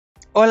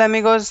Hola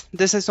amigos,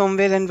 this is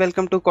Somveer and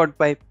welcome to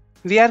CodePipe.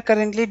 We are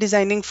currently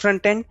designing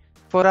front-end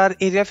for our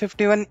Area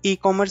 51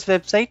 e-commerce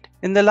website.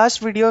 In the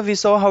last video, we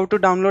saw how to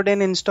download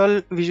and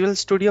install Visual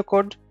Studio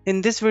Code.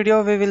 In this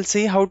video, we will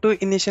see how to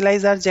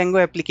initialize our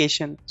Django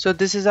application. So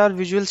this is our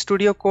Visual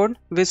Studio Code.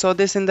 We saw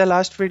this in the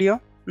last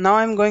video. Now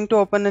I'm going to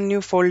open a new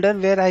folder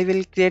where I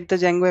will create the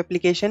Django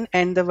application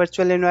and the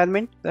virtual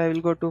environment. So I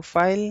will go to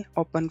File,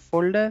 Open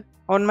Folder.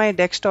 On my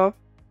desktop,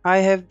 I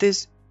have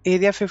this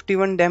Area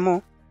 51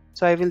 demo.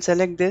 So I will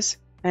select this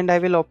and I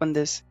will open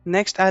this.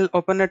 Next I'll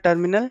open a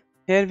terminal.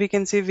 Here we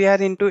can see we are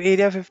into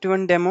Area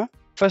 51 demo.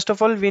 First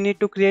of all, we need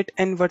to create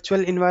an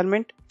virtual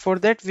environment. For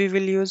that we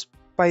will use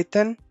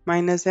Python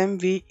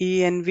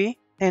 -mvenv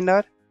and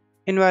our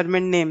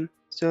environment name.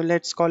 So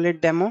let's call it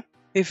demo.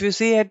 If you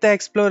see at the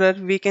Explorer,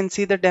 we can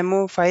see the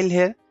demo file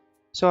here.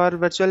 So our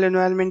virtual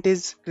environment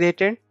is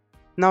created.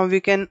 Now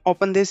we can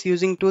open this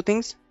using two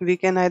things. We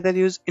can either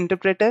use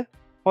interpreter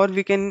or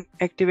we can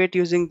activate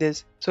using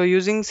this. So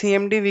using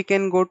cmd we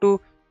can go to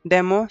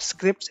demo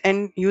scripts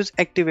and use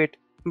activate,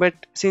 but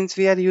since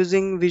we are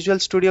using Visual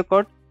Studio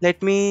Code,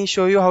 let me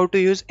show you how to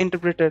use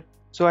interpreter.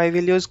 So I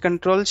will use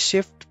Ctrl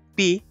Shift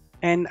P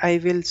and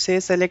I will say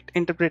select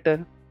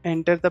interpreter,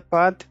 enter the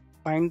path,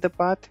 find the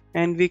path,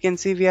 and we can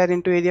see we are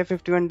into Area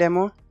 51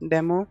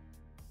 demo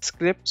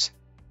scripts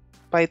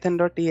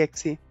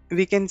python.exe.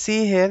 We can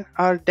see here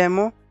our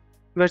demo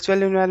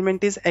virtual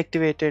environment is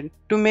activated.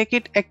 To make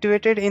it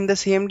activated in the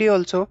CMD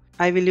also,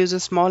 I will use a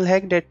small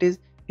hack, that is,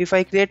 if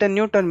I create a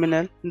new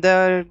terminal,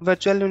 the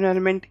virtual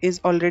environment is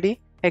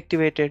already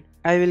activated.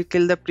 I will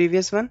kill the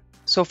previous one.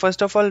 So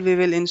first of all, we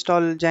will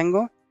install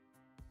Django.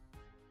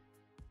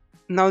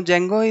 Now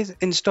Django is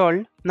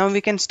installed. Now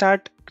we can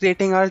start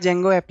creating our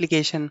Django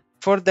application.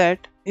 For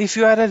that, if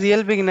you are a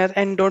real beginner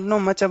and don't know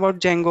much about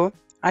Django,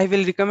 I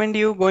will recommend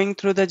you going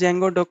through the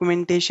Django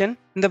documentation.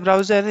 In the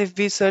browser, if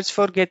we search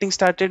for getting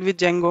started with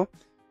Django,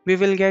 we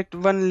will get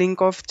one link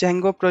of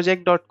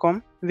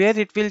djangoproject.com where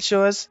it will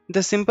show us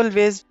the simple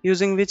ways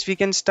using which we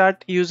can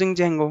start using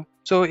Django.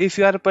 So if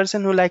you are a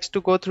person who likes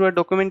to go through a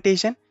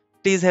documentation,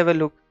 please have a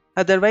look.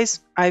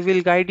 Otherwise, I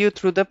will guide you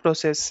through the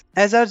process.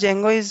 As our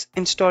Django is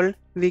installed,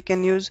 we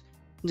can use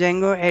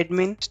Django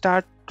admin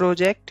start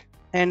project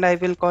and I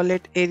will call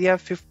it area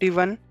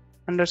 51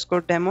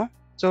 underscore demo.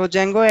 So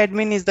Django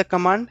admin is the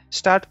command,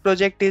 start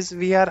project is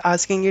we are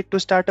asking it to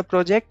start a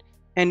project,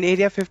 and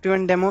area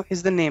 51 demo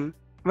is the name.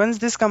 Once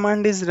this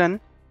command is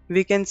run,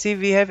 we can see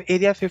we have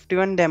area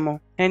 51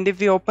 demo, and if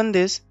we open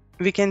this,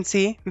 we can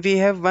see we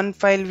have one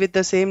file with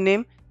the same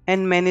name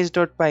and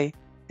manage.py,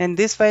 and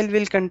this file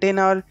will contain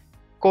our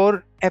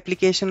core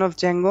application of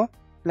Django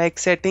like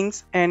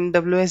settings and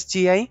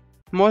WSGI.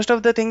 Most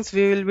of the things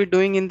we will be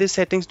doing in this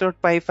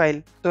settings.py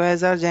file. So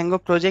as our Django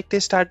project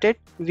is started,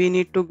 we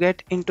need to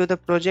get into the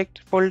project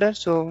folder.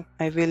 So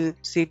I will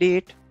cd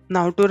it.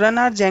 Now to run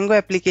our Django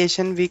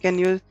application, we can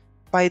use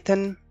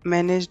python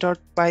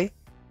manage.py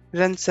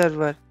run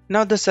server.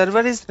 Now the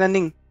server is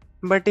running,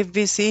 but if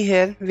we see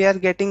here, we are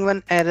getting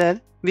one error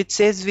which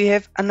says we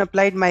have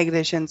unapplied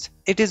migrations.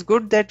 It is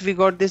good that we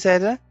got this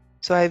error.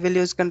 So I will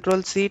use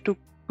Ctrl C to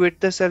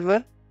quit the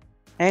server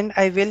and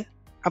I will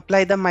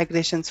apply the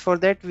migrations. For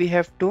that we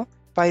have to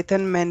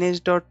python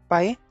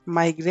manage.py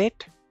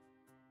migrate.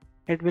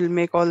 It will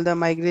make all the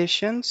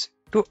migrations.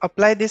 To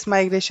apply these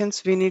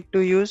migrations, we need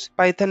to use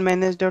python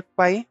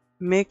manage.py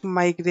make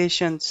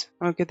migrations.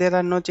 Okay, there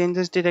are no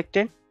changes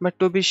detected, but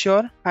to be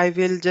sure, I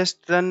will just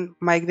run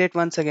migrate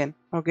once again.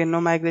 Okay,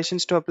 no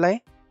migrations to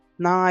apply.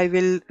 Now I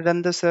will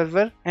run the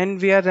server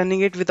and we are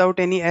running it without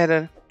any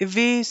error. If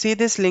we see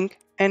this link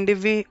and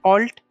if we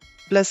alt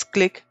plus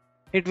click,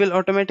 it will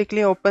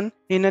automatically open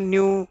in a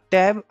new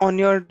tab on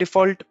your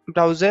default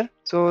browser.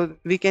 So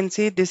we can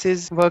see this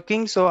is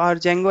working. So our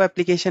Django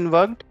application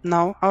worked.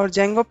 Now our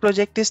Django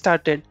project is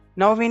started.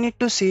 Now we need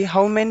to see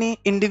how many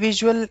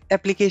individual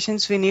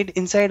applications we need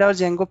inside our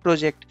Django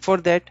project. For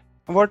that,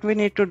 what we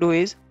need to do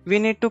is we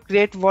need to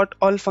create what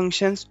all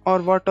functions or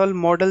what all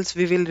models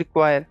we will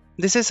require.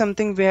 This is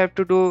something we have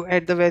to do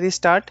at the very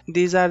start.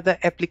 These are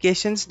the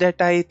applications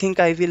that I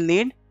think I will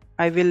need.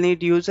 I will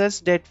need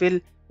users that will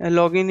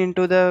log in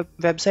into the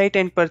website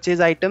and purchase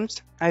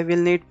items. I will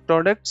need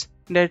products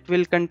that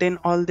will contain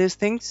all these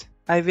things.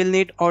 I will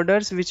need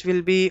orders, which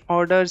will be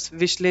orders,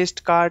 wish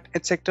list, cart,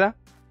 etc.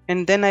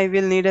 And then I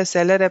will need a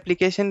seller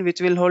application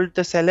which will hold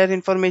the seller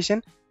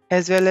information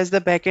as well as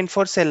the backend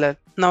for seller.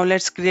 Now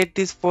let's create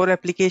these four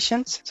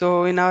applications.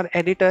 So in our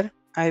editor,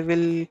 I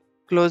will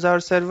close our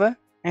server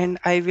and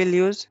I will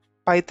use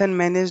python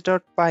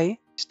manage.py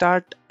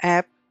start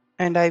app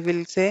and I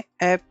will say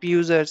app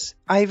users.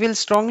 I will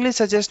strongly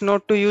suggest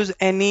not to use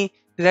any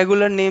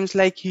regular names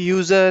like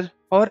user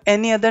or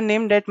any other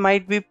name that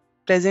might be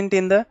present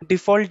in the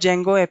default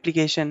Django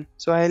application.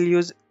 So I'll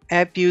use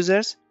app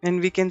users and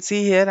we can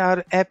see here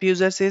our app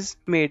users is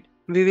made.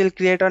 We will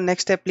create our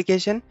next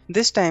application.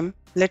 This time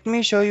let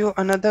me show you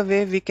another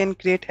way we can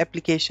create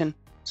application.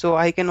 So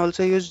I can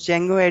also use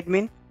Django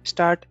admin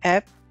start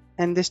app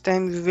and this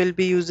time we will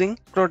be using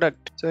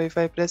product. So if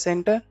I press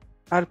enter,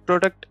 our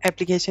product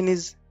application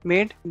is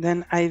made.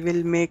 Then I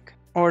will make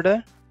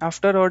order.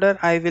 After order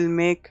I will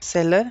make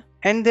seller,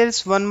 and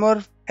there's one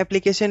more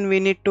application we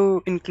need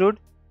to include,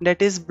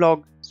 that is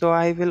blog. So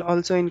I will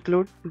also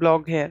include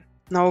blog here.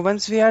 Now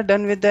once we are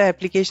done with the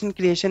application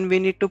creation, we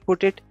need to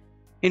put it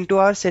into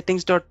our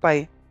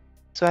settings.py.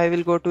 So I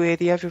will go to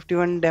area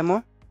 51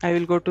 demo. I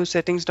will go to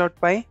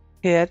settings.py.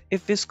 Here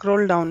if we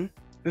scroll down,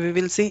 we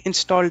will see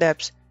installed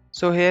apps.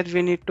 So here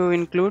we need to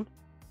include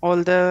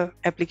all the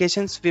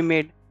applications we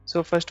made.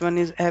 So first one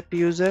is app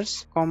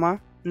users, comma,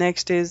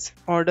 next is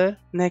order,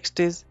 next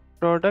is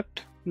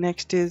product,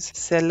 next is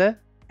seller,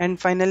 and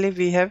finally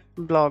we have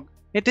blog.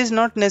 It is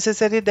not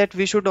necessary that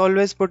we should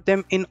always put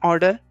them in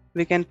order.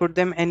 We can put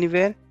them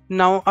anywhere.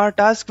 Now our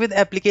task with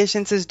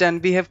applications is done.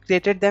 We have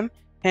created them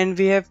and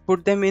we have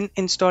put them in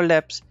installed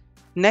apps.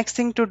 Next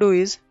thing to do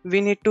is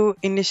we need to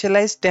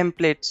initialize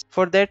templates.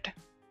 For that,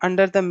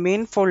 under the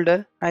main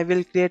folder, I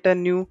will create a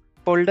new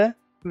folder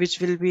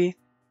which will be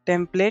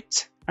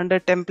templates. Under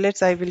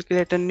templates, I will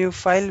create a new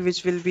file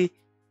which will be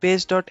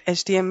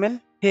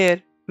base.html.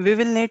 Here we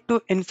will need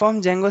to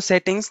inform Django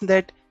settings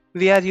that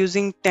we are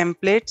using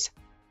templates,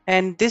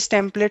 and this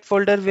template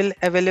folder will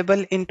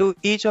available into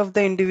each of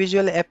the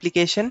individual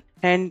application,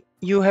 and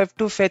you have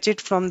to fetch it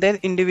from their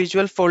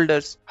individual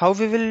folders. How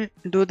we will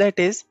do that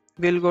is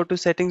we'll go to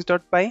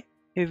settings.py.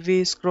 If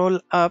we scroll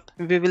up,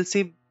 we will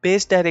see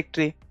base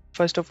directory.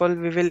 First of all,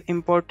 we will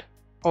import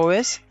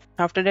OS.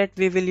 After that,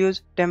 we will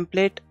use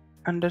template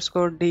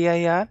underscore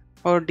dir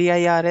or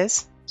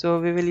dirs. So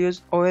we will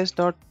use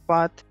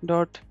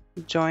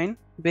os.path.join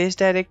base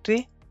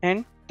directory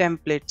and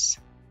templates.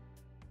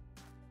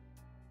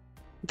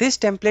 This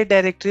template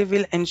directory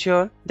will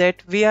ensure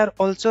that we are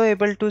also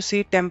able to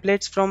see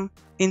templates from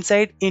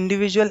inside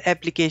individual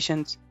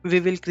applications. We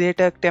will create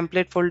a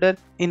template folder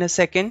in a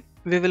second.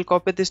 We will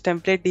copy this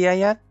template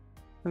dir.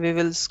 We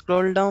will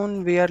scroll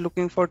down. We are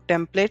looking for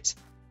templates,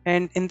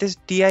 and in this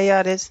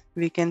dirs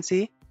we can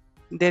see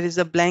there is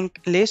a blank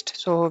list,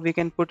 so we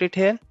can put it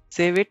here,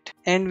 save it,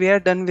 and we are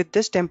done with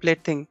this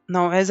template thing.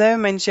 Now as I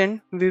have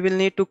mentioned, we will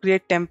need to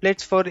create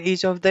templates for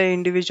each of the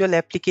individual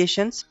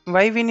applications.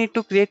 Why we need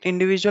to create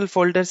individual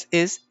folders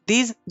is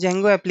these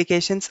Django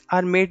applications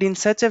are made in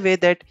such a way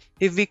that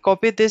if we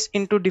copy this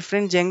into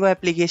different Django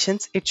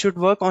applications, it should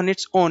work on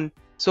its own.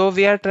 So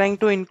we are trying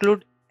to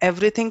include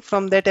everything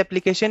from that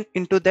application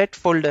into that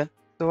folder.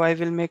 So I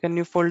will make a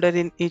new folder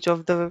in each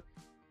of the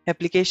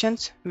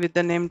applications with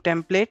the name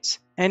templates,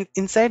 and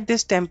inside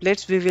this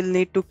templates we will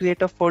need to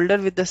create a folder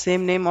with the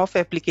same name of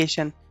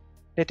application,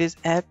 that is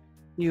app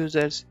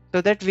users,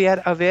 so that we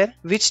are aware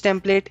which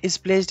template is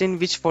placed in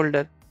which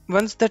folder.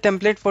 Once the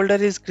template folder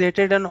is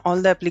created on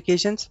all the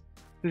applications,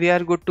 we are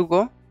good to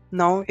go.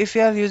 Now if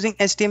we are using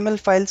HTML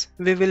files,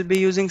 we will be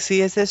using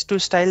CSS to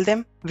style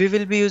them. We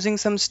will be using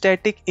some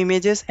static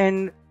images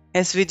and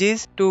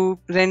SVGs to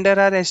render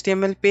our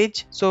HTML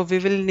page. So we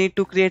will need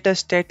to create a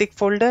static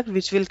folder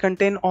which will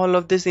contain all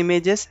of these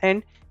images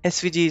and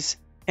SVGs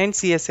and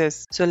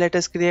CSS. So let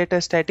us create a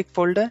static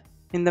folder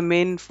in the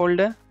main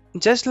folder.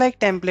 Just like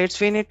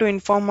templates, we need to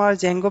inform our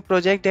Django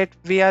project that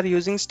we are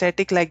using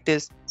static like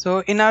this.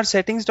 So in our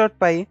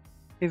settings.py,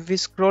 if we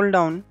scroll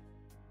down,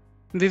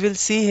 we will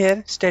see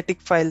here static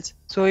files.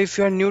 So if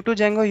you are new to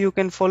Django, you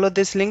can follow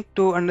this link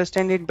to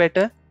understand it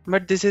better,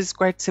 but this is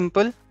quite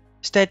simple.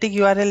 Static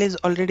URL is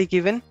already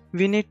given.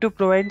 We need to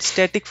provide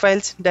static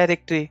files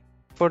directory.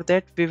 For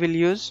that we will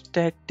use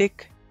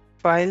static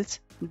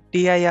files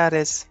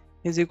dirs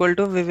is equal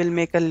to, we will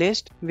make a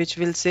list which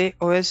will say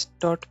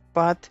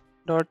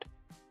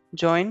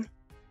os.path.join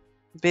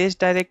base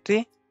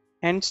directory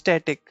and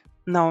static.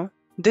 Now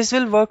this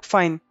will work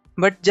fine,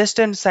 but just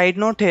a side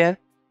note here,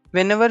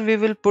 whenever we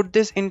will put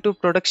this into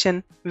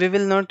production, we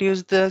will not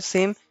use the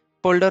same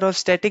folder of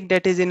static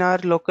that is in our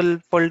local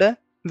folder.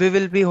 We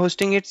will be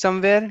hosting it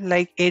somewhere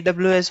like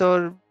AWS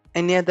or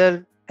any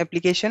other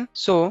application.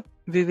 So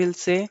we will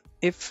say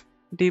if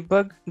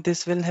debug,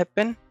 this will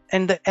happen,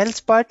 and the else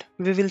part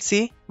we will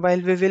see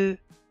while we will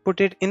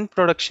put it in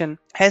production.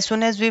 As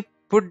soon as we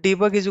put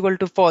debug is equal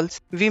to false,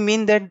 we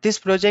mean that this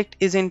project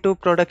is into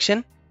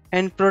production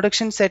and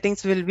production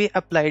settings will be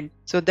applied.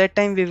 So that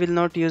time we will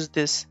not use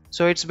this.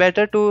 So it's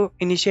better to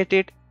initiate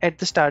it at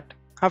the start.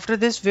 After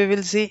this we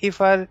will see if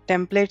our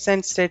templates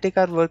and static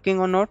are working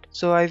or not.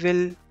 So I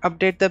will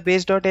update the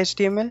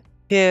base.html.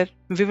 Here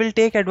we will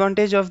take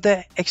advantage of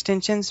the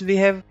extensions we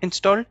have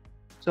installed.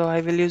 So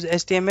I will use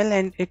HTML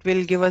and it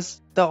will give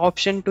us the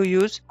option to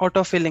use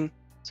autofilling.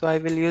 So I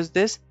will use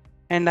this,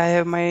 and I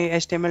have my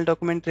HTML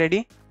document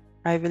ready.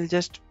 I will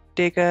just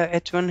take a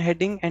h1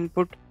 heading and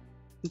put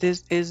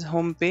this is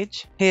home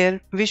page. Here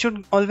we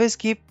should always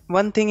keep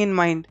one thing in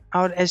mind: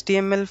 our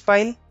HTML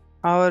file,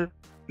 our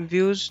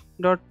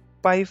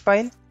views.py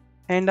file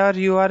and our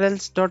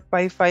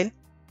urls.py file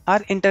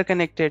are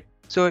interconnected.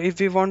 So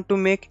if we want to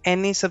make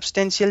any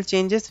substantial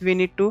changes, we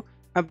need to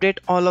update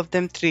all of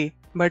them three.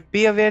 But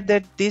be aware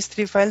that these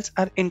three files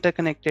are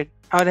interconnected.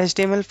 Our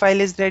HTML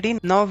file is ready.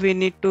 Now we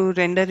need to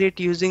render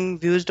it using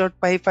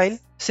views.py file.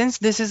 Since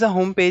this is a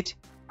home page,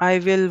 I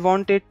will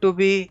want it to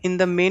be in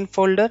the main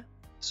folder.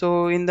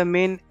 So in the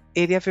main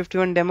area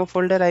 51 demo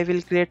folder, I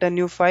will create a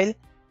new file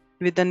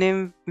with the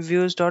name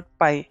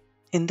views.py.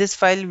 In this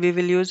file, we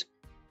will use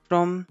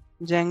from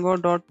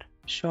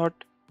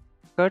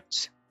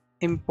Django.shortcuts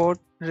import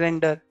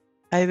render.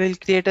 I will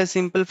create a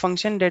simple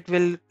function that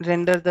will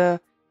render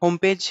the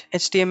homepage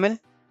HTML.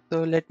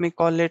 So let me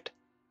call it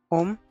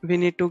home. We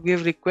need to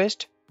give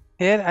request.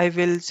 Here I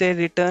will say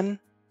return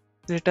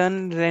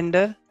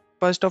render.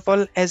 First of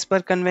all, as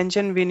per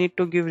convention, we need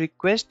to give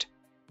request.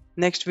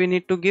 Next we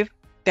need to give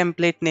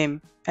template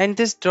name, and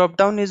this drop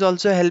down is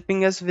also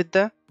helping us with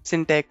the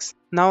syntax.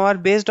 Now our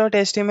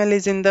base.html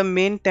is in the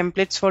main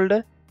templates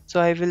folder, so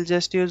I will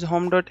just use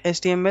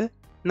home.html.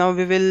 Now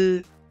we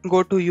will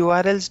go to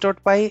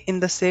urls.py in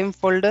the same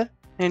folder,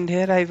 and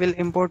here I will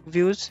import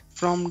views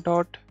from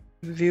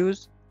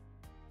 .views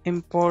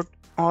import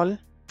all.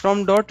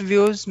 From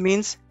 .views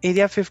means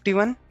area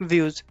 51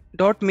 views,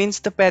 dot means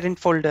the parent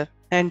folder,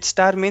 and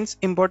star means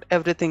import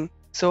everything.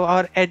 So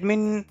our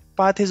admin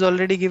path is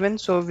already given,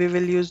 so we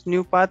will use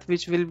new path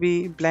which will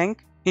be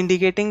blank,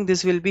 indicating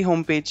this will be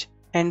home page,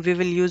 and we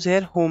will use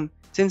here home.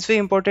 Since we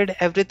imported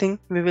everything,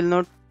 we will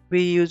not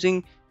be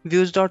using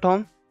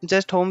views.home,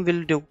 just home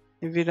will do.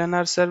 If we run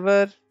our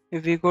server,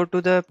 if we go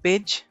to the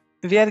page,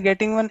 we are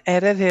getting one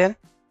error here.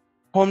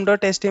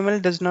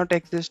 Home.html does not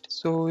exist.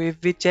 So if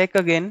we check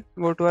again,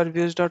 go to our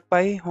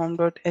views.py,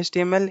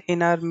 home.html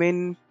in our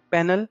main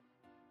panel.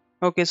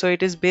 Okay, so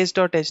it is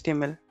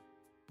base.html.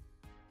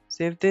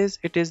 Save this,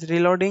 it is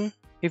reloading.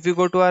 If we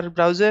go to our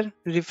browser,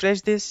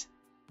 refresh this.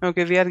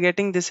 Okay, we are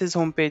getting this is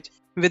home page.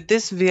 With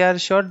this, we are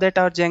sure that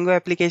our Django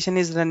application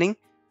is running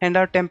and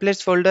our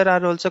templates folder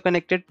are also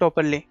connected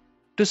properly.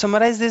 To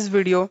summarize this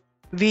video,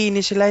 we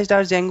initialized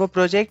our Django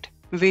project.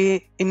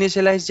 We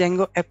initialized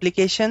Django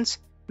applications.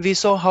 We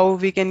saw how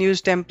we can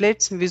use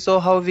templates. We saw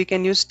how we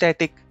can use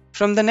static.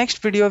 From the next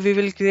video, we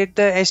will create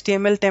the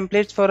HTML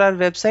templates for our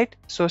website.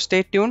 So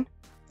stay tuned.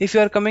 If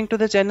you are coming to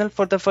the channel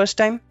for the first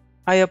time,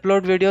 I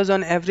upload videos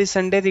on every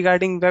Sunday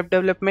regarding web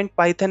development,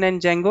 Python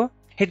and Django.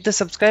 Hit the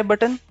subscribe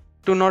button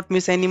to not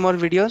miss any more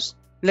videos.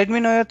 Let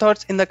me know your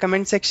thoughts in the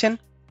comment section,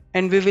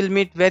 and we will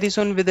meet very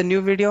soon with a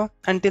new video.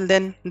 Until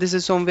then, this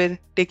is Somveer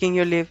taking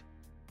your leave.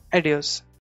 Adios.